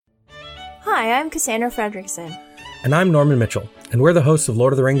Hi, I'm Cassandra Fredrickson. And I'm Norman Mitchell, and we're the hosts of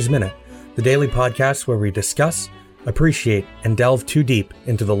Lord of the Rings Minute, the daily podcast where we discuss, appreciate, and delve too deep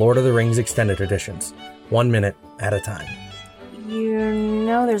into the Lord of the Rings extended editions, 1 minute at a time. You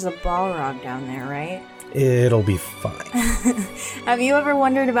know there's a Balrog down there, right? It'll be fine. Have you ever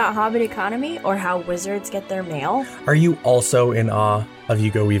wondered about Hobbit economy or how wizards get their mail? Are you also in awe of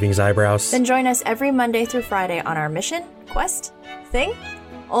Hugo Weaving's eyebrows? Then join us every Monday through Friday on our mission, quest, thing,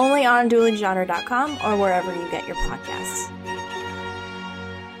 only on duelinggenre.com or wherever you get your podcasts.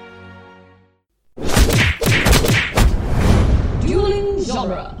 Dueling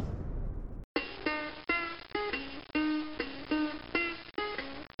Genre.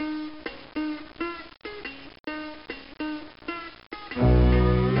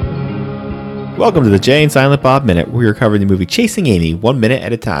 Welcome to the Jay and Silent Bob Minute. We are covering the movie Chasing Amy 1 minute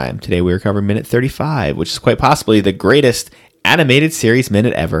at a time. Today we are covering minute 35, which is quite possibly the greatest animated series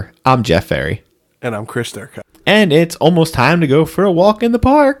minute ever. I'm Jeff Ferry. And I'm Chris Durka. And it's almost time to go for a walk in the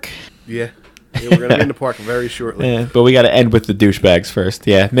park. Yeah, we're going to be in the park very shortly. But we got to end with the douchebags first.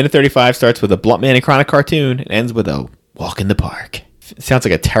 Yeah, minute 35 starts with a Blunt Man and Chronic cartoon and ends with a walk in the park. It sounds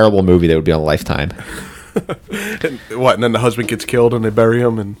like a terrible movie that would be on Lifetime. And then the husband gets killed and they bury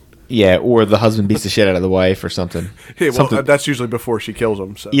him and... Yeah, or the husband beats the shit out of the wife or something. Yeah, well, that's usually before she kills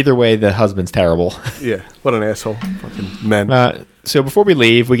him. So. Either way, the husband's terrible. Yeah, what an asshole. Fucking men. So before we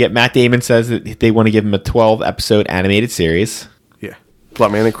leave, we get Matt Damon says that they want to give him a 12-episode animated series. Yeah,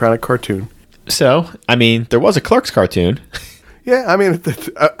 Blunt Man and Chronic cartoon. So, I mean, there was a Clerks cartoon. Yeah, I mean,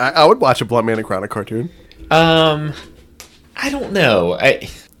 I would watch a Blunt Man and Chronic cartoon. I don't know.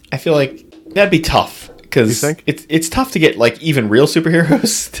 I feel like that'd be tough. Because it's tough to get, like, even real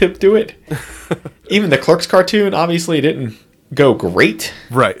superheroes to do it. Even the Clerks cartoon obviously didn't go great.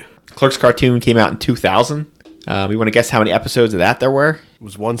 Right. Clerks cartoon came out in 2000. We want to guess how many episodes of that there were? It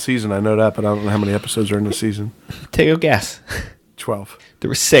was one season, I know that, but I don't know how many episodes are in the season. Take a guess. 12. There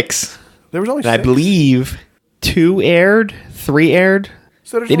were 6. There was only 6? I believe 2 aired, 3 aired.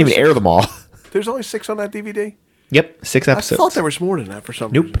 So they didn't even air them all. There's only 6 on that DVD? Yep, 6 episodes. I thought there was more than that for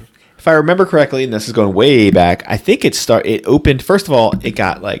some reason. If I remember correctly, and this is going way back, I think it opened, first of all, it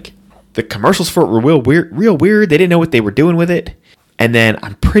got, like, the commercials for it were real weird. They didn't know what they were doing with it. And then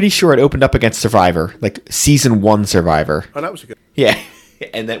I'm pretty sure it opened up against Survivor, like season 1 Survivor. Oh, that was a good. Yeah.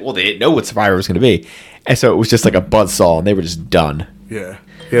 And then, well, they didn't know what Survivor was going to be. And so it was just like a buzzsaw, and they were just done. Yeah.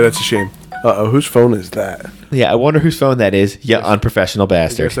 Yeah, that's a shame. Uh-oh, whose phone is that? Yeah, I wonder whose phone that is. You unprofessional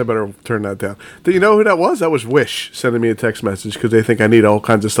bastard. I guess I better turn that down. Do you know who that was? That was Wish sending me a text message because they think I need all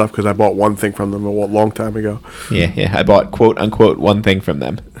kinds of stuff because I bought one thing from them a long time ago. Yeah. I bought, quote, unquote, one thing from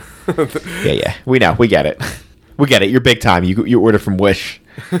them. Yeah. We know. We get it. We get it. You're big time. You ordered from Wish.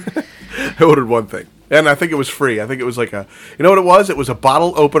 I ordered one thing. And I think it was free. I think it was like you know what it was? It was a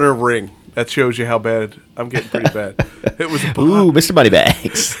bottle opener ring. That shows you how bad I'm getting pretty bad. It was Ooh, Mr.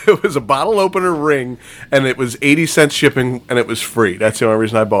 Moneybags. It was a bottle opener ring, and it was 80 cents shipping, and it was free. That's the only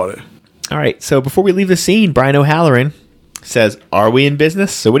reason I bought it. All right, so before we leave the scene, Brian O'Halloran says, are we in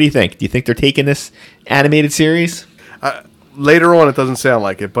business? So what do you think? Do you think they're taking this animated series? Later on, it doesn't sound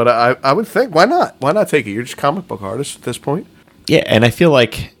like it, but I would think, why not? Why not take it? You're just comic book artists at this point. Yeah, and I feel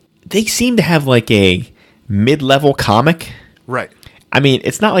like they seem to have like a mid-level comic. Right. I mean,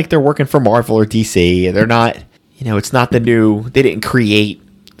 it's not like they're working for Marvel or DC. They're not, it's not they didn't create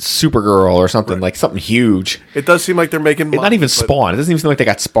Supergirl or something, like something huge. It does seem like they're making money. It's not even Spawn. It doesn't even seem like they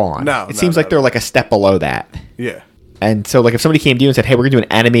got Spawn. It seems like they're like a step below that. Yeah. And so, like, if somebody came to you and said, hey, we're going to do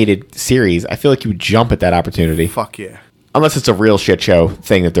an animated series, I feel like you would jump at that opportunity. Fuck yeah. Unless it's a real shit show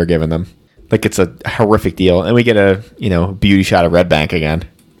thing that they're giving them. Like, it's a horrific deal. And we get a, beauty shot of Red Bank again.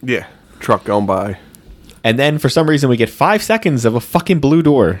 Yeah. Truck going by. And then, for some reason, we get 5 seconds of a fucking blue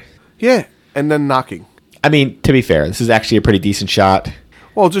door. Yeah, and then knocking. I mean, to be fair, this is actually a pretty decent shot.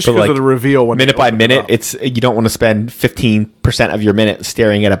 Well, just because of the reveal. When minute by minute, you don't want to spend 15% of your minute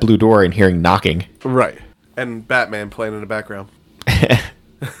staring at a blue door and hearing knocking. Right. And Batman playing in the background.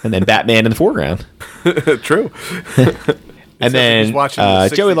 And then Batman in the foreground. True. And then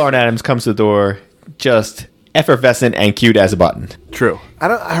Joey Lauren Adams comes to the door, just effervescent and cute as a button. True.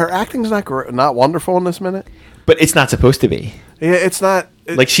 Her acting's not wonderful in this minute. But it's not supposed to be. Yeah, it's not.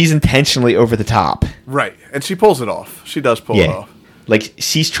 Like, she's intentionally over the top. Right. And she pulls it off. She does pull it off. Like,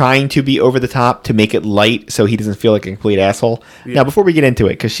 she's trying to be over the top to make it light so he doesn't feel like a complete asshole. Yeah. Now, before we get into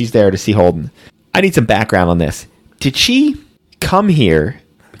it, because she's there to see Holden, I need some background on this. Did she come here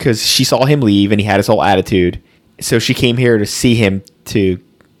because she saw him leave and he had his whole attitude? So she came here to see him to,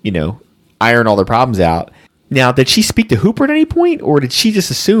 iron all their problems out. Now, did she speak to Hooper at any point, or did she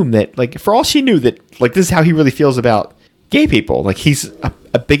just assume that, like, for all she knew, that, like, this is how he really feels about gay people? Like, he's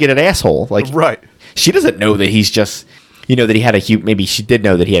a bigoted asshole. Like, Right. she doesn't know that he's just, that he had maybe she did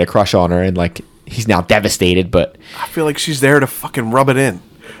know that he had a crush on her, and like he's now devastated. But I feel like she's there to fucking rub it in.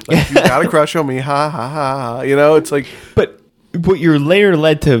 Like, you got a crush on me, ha ha ha ha. It's like, but what you're later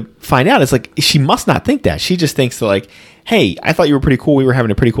led to find out is like she must not think that. She just thinks that like, hey, I thought you were pretty cool. We were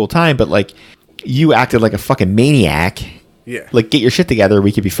having a pretty cool time, but like you acted like a fucking maniac. yeah. Like, get your shit together.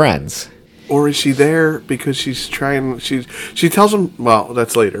 We could be friends. Or is she there because she's trying? She tells him. Well,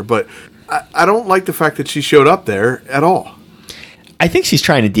 that's later, but I don't like the fact that she showed up there at all. I think she's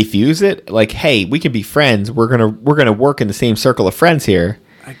trying to defuse it. Like, hey, we can be friends. We're gonna work in the same circle of friends here.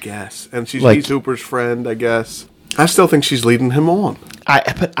 I guess, and she's Like- Heath Hooper's friend. I guess. I still think she's leading him on.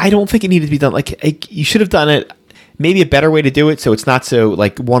 But I don't think it needed to be done. Like you should have done it. Maybe a better way to do it, so it's not so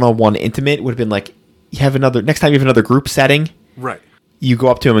like one-on-one intimate. Would have been like, you have next time you have another group setting. Right. You go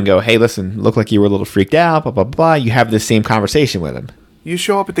up to him and go, hey, listen, look like you were a little freaked out, blah, blah, blah. You have the same conversation with him. You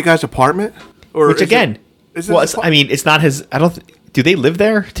show up at the guy's apartment, or Which, again, it's not his, do they live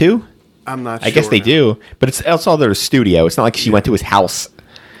there, too? I'm not sure. I guess they now. do, but it's also their studio. It's not like she went to his house.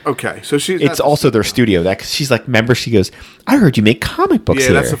 Okay, so she's. It's also their studio. Cause she's like, remember, she goes, I heard you make comic books Yeah,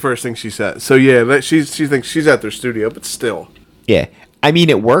 here. that's the first thing she said. So, yeah, she thinks she's at their studio, but still. Yeah. I mean,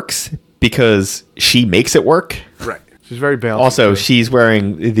 it works because she makes it work. Right. She's very balanced. Also, she's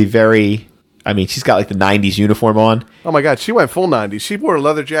wearing she's got like the 90s uniform on. Oh my God, she went full 90s. She wore a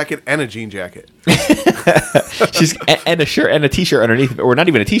leather jacket and a jean jacket. She's and a shirt and a t-shirt underneath, or not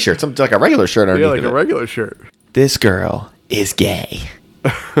even a t-shirt, something like a regular shirt underneath. Yeah, like of a it. regular shirt. This girl is gay.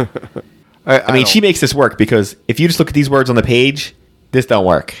 I mean, she makes this work because if you just look at these words on the page, this don't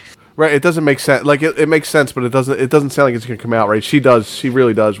work. Right, it doesn't make sense. Like it makes sense, but it doesn't sound like it's going to come out right. She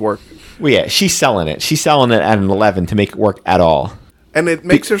really does work. Well, yeah, she's selling it. She's selling it at an 11 to make it work at all. And it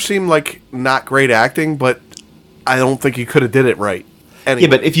makes her seem like not great acting, but I don't think you could have did it right. Anyway. Yeah,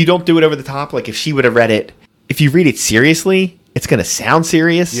 but if you don't do it over the top, like if she would have read it, if you read it seriously, it's going to sound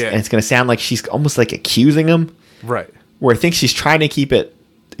serious, Yeah. and it's going to sound like she's almost like accusing him. Right. Where I think she's trying to keep it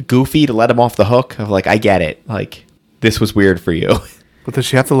goofy to let him off the hook of like, I get it. Like, this was weird for you. But does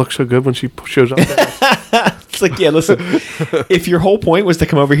she have to look so good when she shows up there? It's like, yeah, listen, if your whole point was to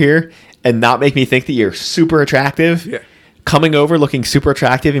come over here and not make me think that you're super attractive, Yeah. coming over looking super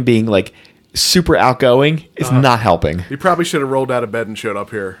attractive and being like super outgoing is not helping. You probably should have rolled out of bed and showed up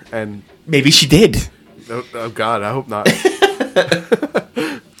here. And Maybe she did. oh God, I hope not.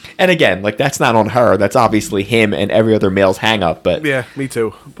 And again, like that's not on her. That's obviously him and every other male's hang up. But Yeah, me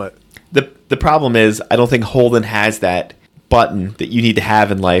too. But the problem is I don't think Holden has that button that you need to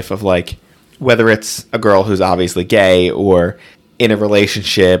have in life of like whether it's a girl who's obviously gay or in a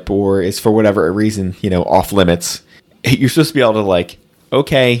relationship or is for whatever reason, off limits. You're supposed to be able to like,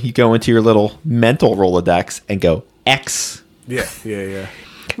 okay, you go into your little mental Rolodex and go X. yeah.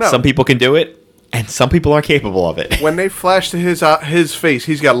 No, Some people can do it and some people are capable of it. when they flash to his face,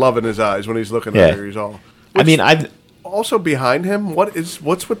 he's got love in his eyes when he's looking Yeah. at her. He's all. I mean, Also behind him,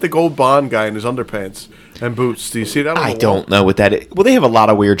 what's with the gold Bond guy in his underpants and boots? Do you see that? On I the don't know what that is. Well, they have a lot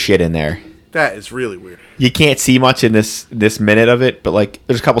of weird shit in there. That is really weird. You can't see much in this minute of it, but like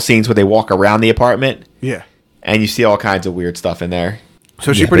there's a couple scenes where they walk around the apartment Yeah. and you see all kinds of weird stuff in there.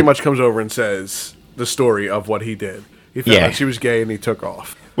 So she Yeah, pretty but- much comes over and says the story of what he did. He felt Yeah. like she was gay and he took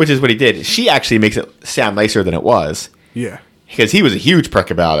off. Which is what he did. She actually makes it sound nicer than it was. Yeah. Because he was a huge prick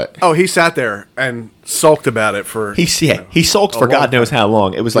about it. Oh, he sat there and sulked about it for. He sulked a for long God knows time. how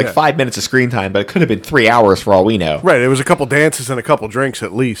long. It was like Yeah. 5 minutes of screen time, but it could have been 3 hours for all we know. Right. It was a couple dances and a couple drinks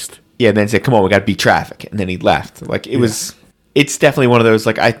at least. Yeah, and then he said, come on, we got to beat traffic. And then he left. Like, it's definitely one of those,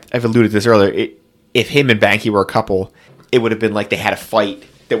 like, I've alluded to this earlier. If him and Banky were a couple, it would have been like they had a fight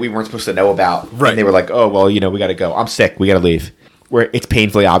that we weren't supposed to know about. Right. And they were like, oh, well, we got to go. I'm sick. We got to leave. Where it's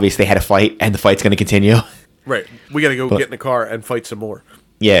painfully obvious they had a fight and the fight's going to continue. Right. We got to go get in the car and fight some more.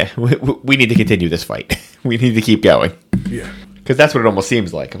 Yeah, we need to continue this fight. We need to keep going. Yeah. Because that's what it almost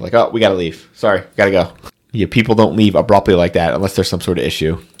seems like. I'm like, oh, we got to leave. Sorry, got to go. Yeah, people don't leave abruptly like that unless there's some sort of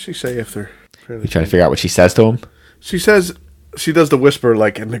issue. She say if they're. You trying to figure out what she says to him? She says she does the whisper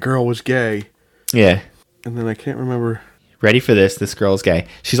like, and the girl was gay, Yeah. and then I can't remember. Ready for this? This girl's gay.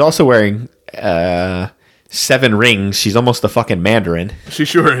 She's also wearing 7 rings. She's almost a fucking Mandarin. She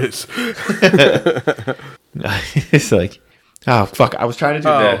sure is. It's like, oh fuck! I was trying to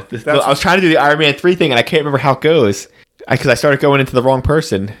do that's- I was trying to do the Iron Man 3 thing, and I can't remember how it goes because I started going into the wrong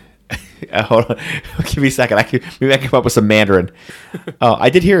person. Hold on, give me a second. Maybe I can come up with some Mandarin. Oh, I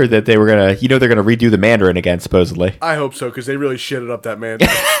did hear that they were gonna, they're gonna redo the Mandarin again, supposedly. I hope so because they really shitted up that man.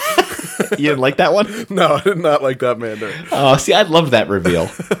 You didn't like that one? No, I did not like that Mandarin. Oh, see, I loved that reveal.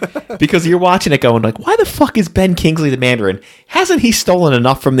 Because you're watching it going like, why the fuck is Ben Kingsley the Mandarin? Hasn't he stolen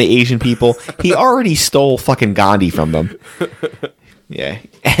enough from the Asian people? He already stole fucking Gandhi from them. Yeah.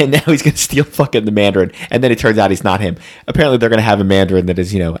 And now he's going to steal fucking the Mandarin. And then it turns out he's not him. Apparently they're going to have a Mandarin that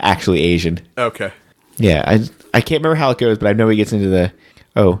is, actually Asian. Okay. Yeah. I can't remember how it goes, but I know he gets into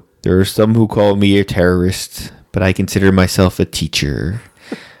there are some who call me a terrorist, but I consider myself a teacher.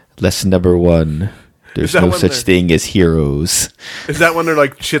 Lesson number 1. There's no such thing as heroes. Is that when they're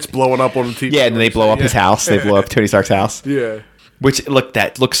like shit's blowing up on the TV? Yeah, and then they blow up his house. They blow up Tony Stark's house. Yeah. Which,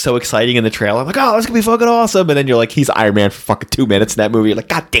 that looks so exciting in the trailer. I'm like, oh, this could be fucking awesome. And then you're like, he's Iron Man for fucking 2 minutes in that movie. You're like,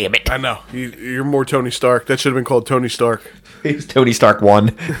 God damn it. I know. You're more Tony Stark. That should have been called Tony Stark. He was Tony Stark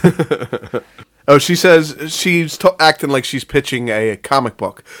 1. Oh, she says she's acting like she's pitching a comic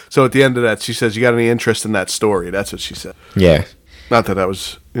book. So at the end of that, she says, you got any interest in that story? That's what she said. Yeah. Not that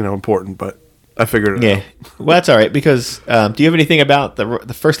was, important, but I figured it out. Well, that's all right, because do you have anything about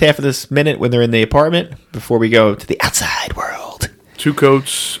the first half of this minute when they're in the apartment before we go to the outside world? 2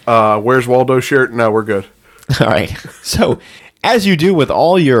 coats, Where's Waldo shirt? No, we're good. All right. So, as you do with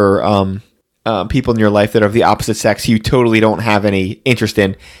all your people in your life that are of the opposite sex you totally don't have any interest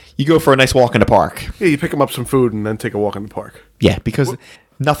in, you go for a nice walk in the park. Yeah, you pick them up some food and then take a walk in the park. Yeah, because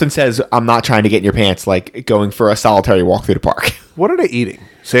nothing says I'm not trying to get in your pants like going for a solitary walk through the park. What are they eating?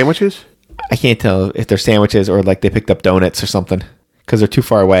 Sandwiches? I can't tell if they're sandwiches or like they picked up donuts or something because they're too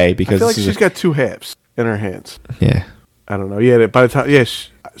far away. Because I feel like she's got 2 halves in her hands. Yeah. I don't know. Yeah, by the time,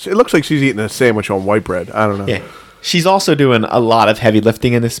 it looks like she's eating a sandwich on white bread. I don't know. Yeah. She's also doing a lot of heavy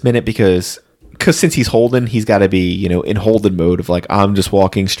lifting in this minute because since he's Holden, he's got to be, in Holden mode of like, I'm just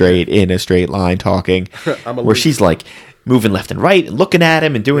walking straight in a straight line talking. Where she's like moving left and right and looking at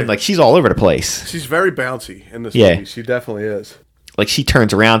him and doing like, she's all over the place. She's very bouncy in this movie. She definitely is. Like she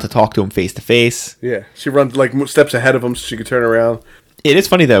turns around to talk to him face to face. Yeah. She runs like steps ahead of him so she can turn around. It is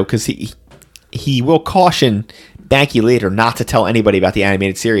funny though, because he will caution Banky later not to tell anybody about the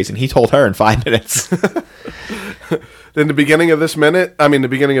animated series, and he told her in 5 minutes. In the beginning of this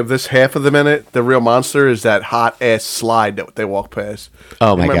half of the minute, the real monster is that hot ass slide that they walk past.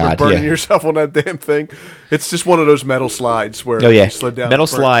 Oh my god! Burning yourself on that damn thing. It's just one of those metal slides where you slid down. Metal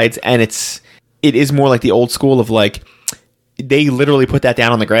slides, and it is more like the old school of like they literally put that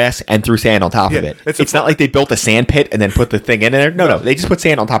down on the grass and threw sand on top of it. It's not like they built a sand pit and then put the thing in there. No, they just put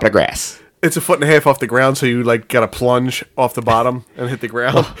sand on top of the grass. It's 1.5 feet off the ground, so you like got to plunge off the bottom and hit the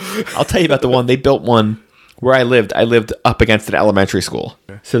ground. I'll tell you about the one. They built one where I lived up against an elementary school.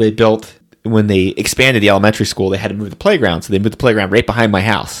 So they built, when they expanded the elementary school, they had to move the playground. So they moved the playground right behind my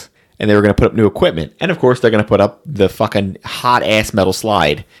house. And they were going to put up new equipment. And of course, they're going to put up the fucking hot-ass metal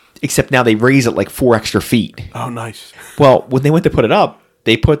slide. Except now they raise it like 4 extra feet. Oh, nice. Well, when they went to put it up,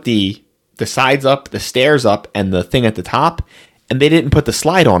 they put the sides up, the stairs up, and the thing at the top. And they didn't put the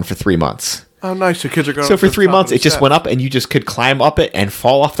slide on for 3 months. Oh, nice. The kids are going. So for 3 months, it just went up, and you just could climb up it and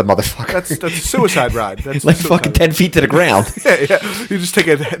fall off the motherfucker. That's a suicide ride. That's like fucking 10 feet to the ground. Yeah. You just take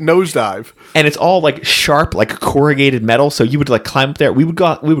a nosedive. And it's all like sharp, like corrugated metal. So you would like climb up there. We would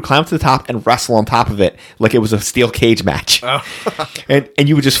climb up to the top and wrestle on top of it like it was a steel cage match. Oh. and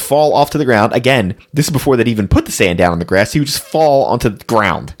you would just fall off to the ground. Again, this is before they'd even put the sand down on the grass. You would just fall onto the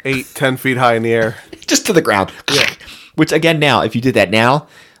ground. 8-10 feet high in the air. Just to the ground. Yeah. Which again, now, if you did that now,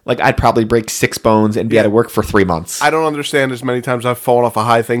 like I'd probably break 6 bones and be out of work for 3 months. I don't understand as many times I've fallen off of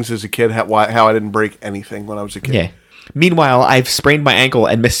high things as a kid how I didn't break anything when I was a kid. Yeah. Meanwhile, I've sprained my ankle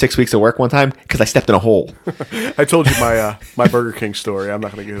and missed 6 weeks of work one time because I stepped in a hole. I told you my Burger King story. I'm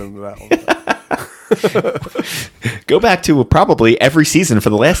not going to get into that one. Go back to probably every season for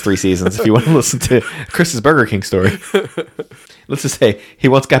the last 3 seasons if you want to listen to Chris's Burger King story. Let's just say he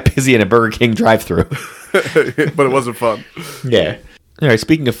once got busy in a Burger King drive-thru. But it wasn't fun. Yeah. All right,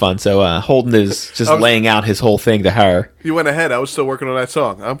 speaking of fun, so Holden is just laying out his whole thing to her. You went ahead. I was still working on that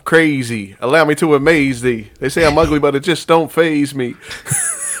song. I'm crazy. Allow me to amaze thee. They say I'm ugly, but it just don't faze me.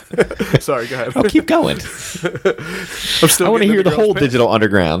 Sorry, go ahead. Oh, keep going. I want to hear the whole Digital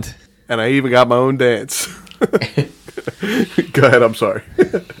Underground. And I even got my own dance. Go ahead, I'm sorry.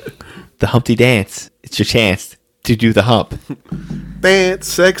 The Humpty Dance. It's your chance to do the hump. Dance,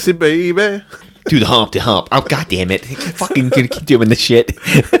 sexy baby. Do the hump, Oh, God damn it. Fucking keep doing this shit.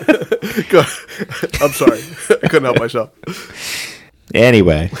 Go ahead. I'm sorry. I couldn't help myself.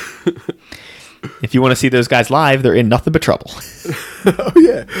 Anyway. If you want to see those guys live, they're in Nothing But Trouble. Oh,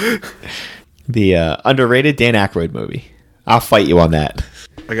 yeah. The underrated Dan Aykroyd movie. I'll fight you on that.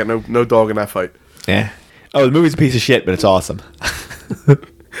 I got no dog in that fight. Yeah. Oh, the movie's a piece of shit, but it's awesome.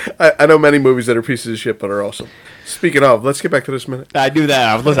 I know many movies that are pieces of shit but are awesome. Speaking of, let's get back to this minute. I do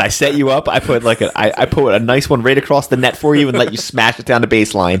that. Listen, I set you up. I put I put a nice one right across the net for you and let you smash it down the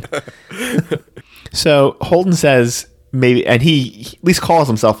baseline. So Holden says maybe, and he at least calls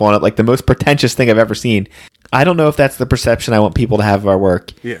himself on it, like the most pretentious thing I've ever seen. I don't know if that's the perception I want people to have of our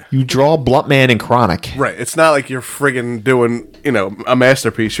work. Yeah. You draw Blunt Man and Chronic. Right. It's not like you're friggin' doing, a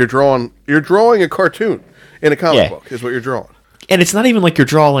masterpiece. You're drawing a cartoon in a comic book is what you're drawing. And it's not even like you're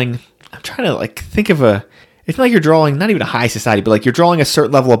drawing, I'm trying to think of it's not like you're drawing not even a high society, but like you're drawing a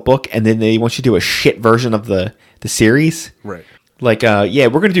certain level of book and then they want you to do a shit version of the series. Right. Like, we're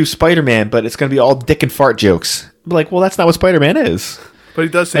going to do Spider-Man, but it's going to be all dick and fart jokes. Like, well, that's not what Spider-Man is. But he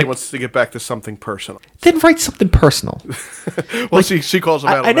does say he wants to get back to something personal. Then write something personal. Well, she calls him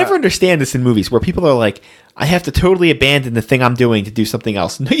out on I that. never understand this in movies where people are like, I have to totally abandon the thing I'm doing to do something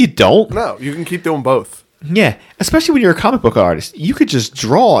else. No, you don't. No, you can keep doing both. Yeah, especially when you're a comic book artist. You could just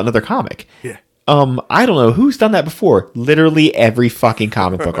draw another comic. Yeah. I don't know who's done that before. Literally every fucking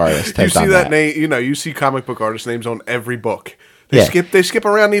comic book artist has done that. You see comic book artist names on every book. They skip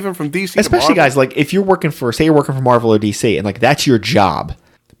around even from DC Especially to Marvel. guys, like if you're working for Marvel or DC and like that's your job.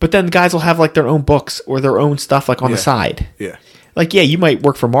 But then guys will have like their own books or their own stuff like on the side. Yeah. Like, you might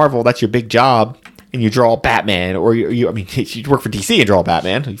work for Marvel, that's your big job, and you draw Batman, or you work for DC and draw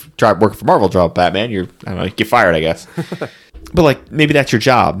Batman. If you work for Marvel, draw Batman, you get fired, I guess. But like maybe that's your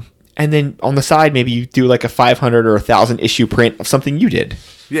job. And then on the side, maybe you do like a 500 or 1,000 issue print of something you did.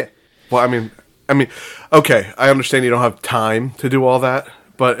 Yeah. Well, I mean, okay, I understand you don't have time to do all that,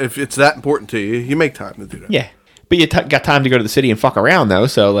 but if it's that important to you, you make time to do that. Yeah. But you got time to go to the city and fuck around, though.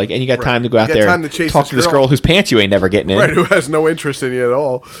 So, and you got time to go out there and talk to this girl whose pants you ain't never getting in. Right, who has no interest in you at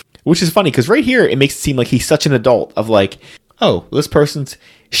all. Which is funny, because right here, it makes it seem like he's such an adult of like, oh,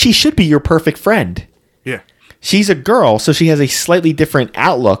 she should be your perfect friend. Yeah. She's a girl, so she has a slightly different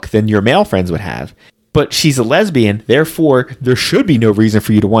outlook than your male friends would have. But she's a lesbian, therefore there should be no reason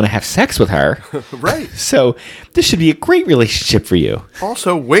for you to want to have sex with her. Right. So this should be a great relationship for you.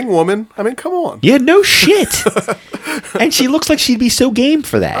 Also, wing woman. I mean, come on. Yeah, no shit. And she looks like she'd be so game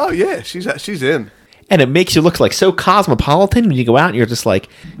for that. Oh yeah, she's in. And it makes you look like so cosmopolitan when you go out and you're just like,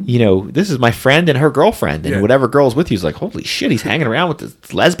 this is my friend and her girlfriend. And whatever girl's with you is like, holy shit, he's hanging around with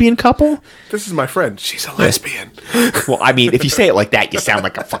this lesbian couple? This is my friend. She's a lesbian. Well, I mean, if you say it like that, you sound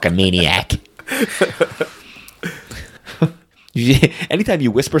like a fucking maniac. Anytime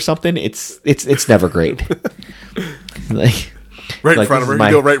you whisper something, it's never great. Like, right in front of her.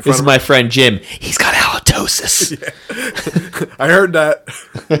 You go right in front of her. This is my friend Jim. He's got halitosis. Yeah. I heard that.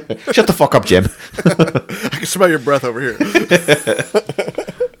 Shut the fuck up, Jim. I can smell your breath over here.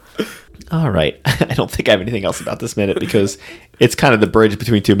 All right. I don't think I have anything else about this minute because it's kind of the bridge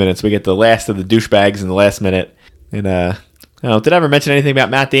between 2 minutes. We get the last of the douchebags in the last minute. And, did I ever mention anything about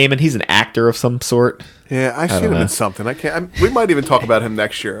Matt Damon? He's an actor of some sort. Yeah, I've seen him in something. We might even talk about him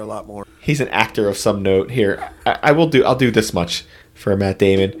next year a lot more. He's an actor of some note. Here, I'll do this much for Matt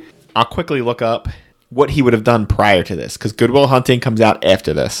Damon. I'll quickly look up what he would have done prior to this, because Good Will Hunting comes out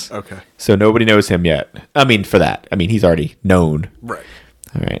after this. Okay. So nobody knows him yet. I mean, for that. I mean, he's already known. Right.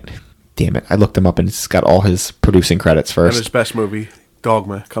 All right. Damn it. I looked him up and it's got all his producing credits first. And his best movie,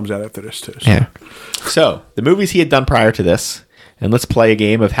 Dogma, comes out after this too. So. Yeah. So, the movies he had done prior to this, and let's play a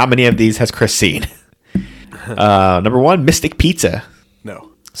game of how many of these has Chris seen? Number 1, Mystic Pizza.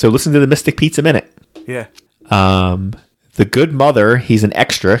 No. So listen to the Mystic Pizza Minute. Yeah. The Good Mother, he's an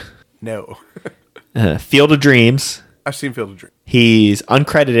extra. No. Field of Dreams. I've seen Field of Dreams. He's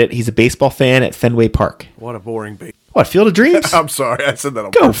uncredited. He's a baseball fan at Fenway Park. What a boring base. What, Field of Dreams? I'm sorry, I said that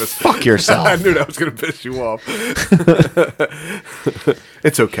on Go purpose. fuck yourself. I knew that was going to piss you off.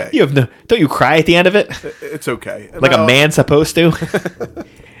 It's okay. Don't you cry at the end of it? It's okay. Like a man's supposed to?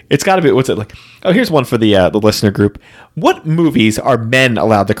 It's got to be, what's it like? Oh, here's one for the listener group. What movies are men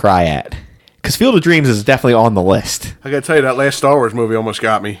allowed to cry at? Because Field of Dreams is definitely on the list. I got to tell you, that last Star Wars movie almost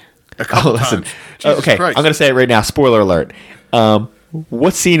got me a couple times. Okay, Christ. I'm going to say it right now. Spoiler alert.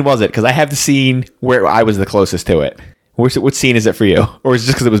 What scene was it? Because I have the scene where I was the closest to it. What scene is it for you? Or is it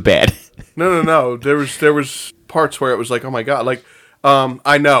just because it was bad? No. There was parts where it was like, oh my God. Like,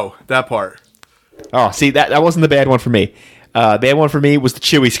 I know that part. Oh, see, that wasn't the bad one for me. Bad one for me was the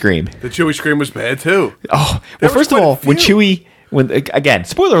Chewie scream. The Chewie scream was bad too. Oh, well, first of all, when Chewie, again,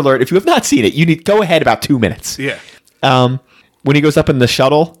 spoiler alert, if you have not seen it, you need to go ahead about 2 minutes. Yeah. When he goes up in the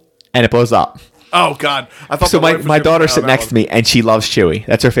shuttle and it blows up. Oh God! I thought so. My daughter's sitting next to me, and she loves Chewie.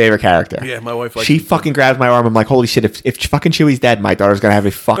 That's her favorite character. Yeah, my wife likes. She fucking grabs my arm. I'm like, holy shit! If fucking Chewie's dead, my daughter's gonna have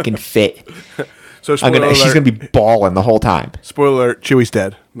a fucking fit. So she's gonna be bawling the whole time. Spoiler alert: Chewie's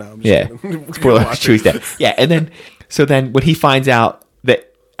dead. No, I'm just Spoiler: Chewie's dead. Yeah, and then when he finds out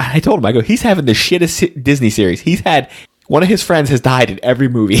that I told him, I go, he's having the shittest Disney series. He's had, one of his friends has died in every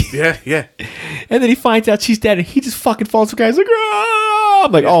movie. Yeah, yeah. And then he finds out she's dead, and he just fucking falls for guys like, ah!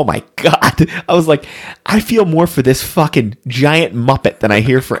 I'm like, oh my God. I was like, I feel more for this fucking giant Muppet than I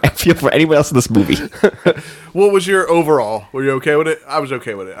feel for anyone else in this movie. What was your overall? Were you okay with it? I was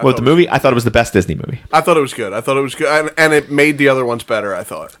okay with it. With the movie, I thought it was the best Disney movie. I thought it was good. I thought it was good, and it made the other ones better, I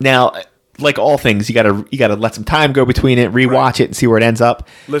thought. Now, like all things, you gotta let some time go between it, rewatch it, and see where it ends up.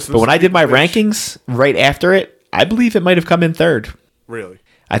 Listen, but when I did my fish. rankings right after it, I believe it might have come in third. Really?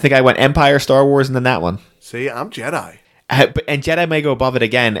 I think I went Empire, Star Wars, and then that one. See, I'm Jedi. And Jedi may go above it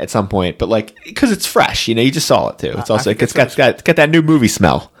again at some point, but like because it's fresh, you know, you just saw it too. It's also it's got that new movie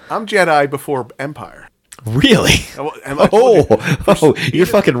smell. I'm Jedi before Empire. Really? You're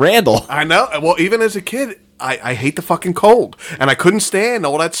fucking Randall. I know. Well, even as a kid, I hate the fucking cold, and I couldn't stand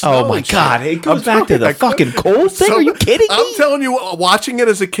all that snow. Oh my and shit. God! It goes back to the fucking cold thing. Are you kidding me? I'm telling you, watching it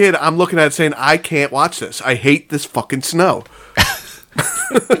as a kid, I'm looking at it saying, I can't watch this. I hate this fucking snow.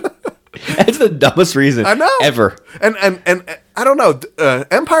 That's the dumbest reason I know ever. And I don't know.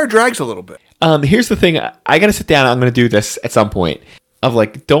 Empire drags a little bit. Here's the thing. I got to sit down. I'm going to do this at some point. Of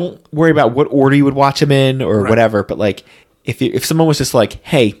like, don't worry about what order you would watch them in or whatever. But like, if someone was just like,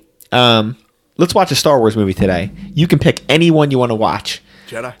 hey, let's watch a Star Wars movie today. You can pick any one you want to watch.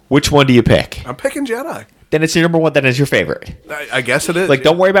 Jedi. Which one do you pick? I'm picking Jedi. Then it's your number one. Then it's your favorite. I guess it is. Like,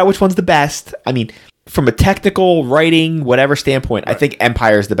 don't worry about which one's the best. I mean, from a technical writing, whatever standpoint, I think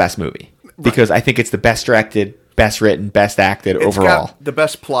Empire is the best movie because I think it's the best directed, best written, best acted overall. Got the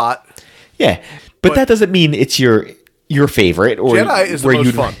best plot. Yeah, but that doesn't mean it's your favorite or Jedi is the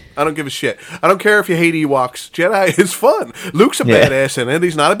most fun. I don't give a shit. I don't care if you hate Ewoks. Jedi is fun. Luke's a badass in it.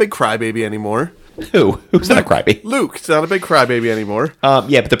 He's not a big crybaby anymore. Who's not a crybaby? Luke's not a big crybaby anymore.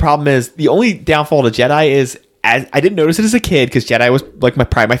 Yeah, but the problem is the only downfall to Jedi is I didn't notice it as a kid because Jedi was like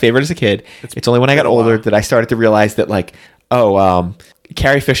my favorite as a kid. It's only when I got older that I started to realize that like,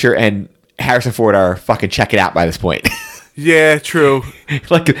 Carrie Fisher and Harrison Ford are fucking check it out by this point. Yeah, true.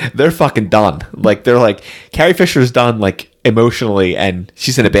 Like they're fucking done. Like they're like Carrie Fisher's done like emotionally and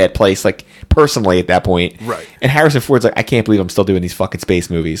she's in a bad place like personally at that point. Right. And Harrison Ford's like, I can't believe I'm still doing these fucking space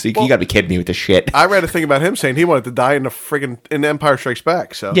movies. You gotta be kidding me with this shit. I read a thing about him saying he wanted to die in Empire Strikes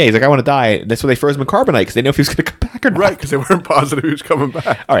Back. So yeah, he's like, I want to die. And that's why they froze him in carbonite because they know if he was gonna come back or not. Right, because they weren't positive he was coming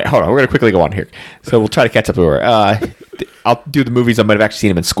back. All right, hold on. We're gonna quickly go on here. So we'll try to catch up to her. I'll do the movies I might have actually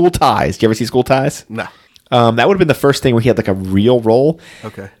seen him in. School Ties. Did you ever see School Ties? No. That would have been the first thing where he had like a real role.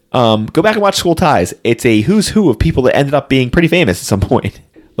 Okay. Go back and watch School Ties. It's a who's who of people that ended up being pretty famous at some point.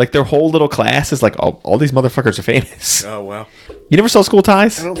 Like their whole little class is like, all these motherfuckers are famous. Oh, wow. You never saw School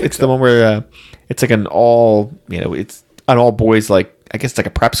Ties? I don't think it's the one where it's like it's an all boys, like, I guess it's like a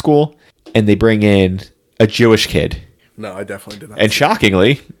prep school. And they bring in a Jewish kid. No, I definitely did not. And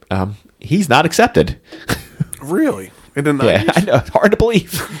shockingly, he's not accepted. Really? In the 90s? Yeah, I know. It's hard to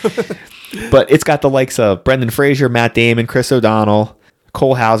believe. But it's got the likes of Brendan Fraser, Matt Damon, Chris O'Donnell,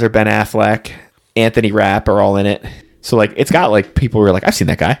 Cole Hauser, Ben Affleck, Anthony Rapp are all in it. So like it's got like people who are like, I've seen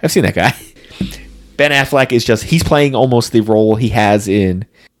that guy. Ben Affleck is he's playing almost the role he has in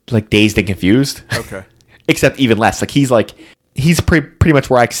like Dazed and Confused. Okay. Except even less. Like he's pretty much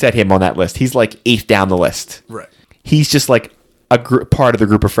where I set him on that list. He's like 8th down the list. Right. He's just like a part of the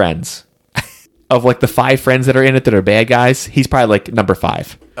group of friends. Of like the 5 friends that are in it that are bad guys, he's probably like number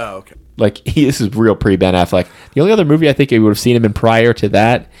 5. Oh, okay. Like this is real pre-Ben Affleck. The only other movie I think you would have seen him in prior to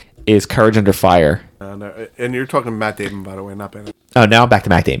that is Courage Under Fire. No. And you're talking Matt Damon, by the way, not Ben. Oh, now I'm back to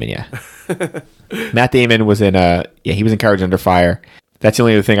Matt Damon. Yeah, Matt Damon was in he was in Courage Under Fire. That's the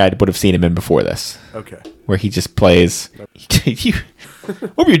only other thing I would have seen him in before this. Okay. Where he just plays.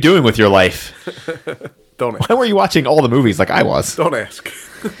 What were you doing with your life? Don't ask. Why were you watching all the movies like I was? Don't ask.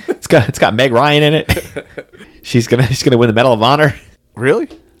 It's got Meg Ryan in it. She's gonna win the Medal of Honor. Really?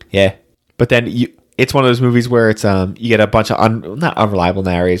 Yeah, but then it's one of those movies where it's you get a bunch of not unreliable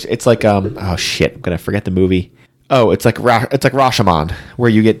narrators. It's like oh shit, I'm gonna forget the movie. Oh, it's like Rashomon, where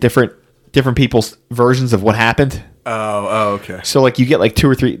you get different people's versions of what happened. Oh, okay. So like you get like 2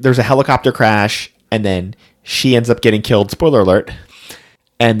 or 3. There's a helicopter crash, and then she ends up getting killed. Spoiler alert.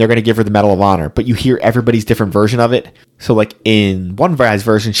 And they're gonna give her the Medal of Honor, but you hear everybody's different version of it. So like in one guy's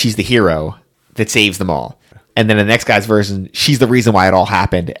version, she's the hero that saves them all. And then the next guy's version, she's the reason why it all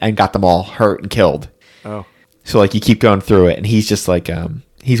happened and got them all hurt and killed. Oh. So like you keep going through it, and he's just like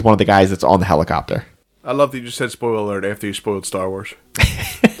he's one of the guys that's on the helicopter. I love that you just said spoiler alert after you spoiled Star Wars.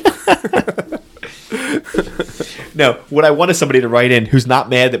 No, what I want is somebody to write in who's not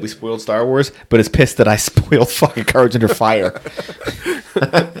mad that we spoiled Star Wars, but is pissed that I spoiled fucking Courage Under Fire.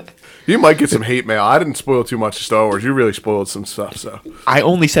 You might get some hate mail. I didn't spoil too much of Star Wars. You really spoiled some stuff, so. I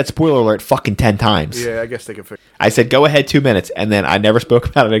only said spoiler alert fucking 10 times. Yeah, I guess they can fix it. I said go ahead 2 minutes, and then I never spoke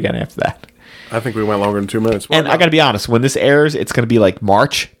about it again after that. I think we went longer than 2 minutes. Well, And I got to be honest, when this airs, it's going to be like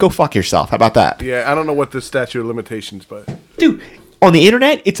March. Go fuck yourself. How about that? Yeah, I don't know what the statute of limitations, but. Dude, on the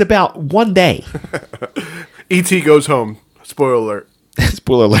internet, it's about 1 day. E.T. goes home. Spoiler alert.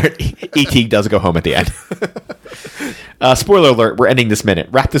 Spoiler alert, E.T. does go home at the end. Spoiler alert, we're ending this minute.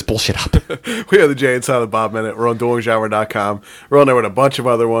 Wrap this bullshit up. We have the Jay and Silent Bob Minute. We're on duelinggenre.com. We're on there with a bunch of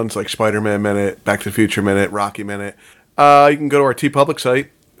other ones like Spider-Man Minute, Back to the Future Minute, Rocky Minute. You can go to our TeePublic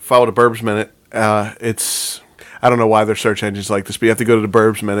site, follow the Burbs Minute. It's... I don't know why there's search engines like this, but you have to go to the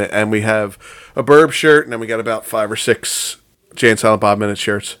Burbs Minute, and we have a Burb shirt, and then we got about 5 or 6 Jay and Silent Bob Minute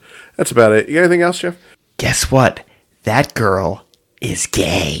shirts. That's about it. You got anything else, Jeff? Guess what? That girl is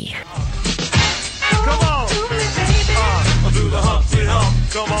gay. Come on, do the Humpty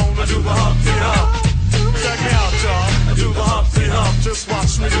Hump. Come on, do the Humpty Hump. Check me out, y'all. Do the Humpty Hump. Just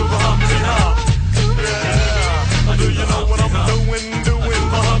watch me do the Humpty Hump. Yeah, do you know what I'm doing?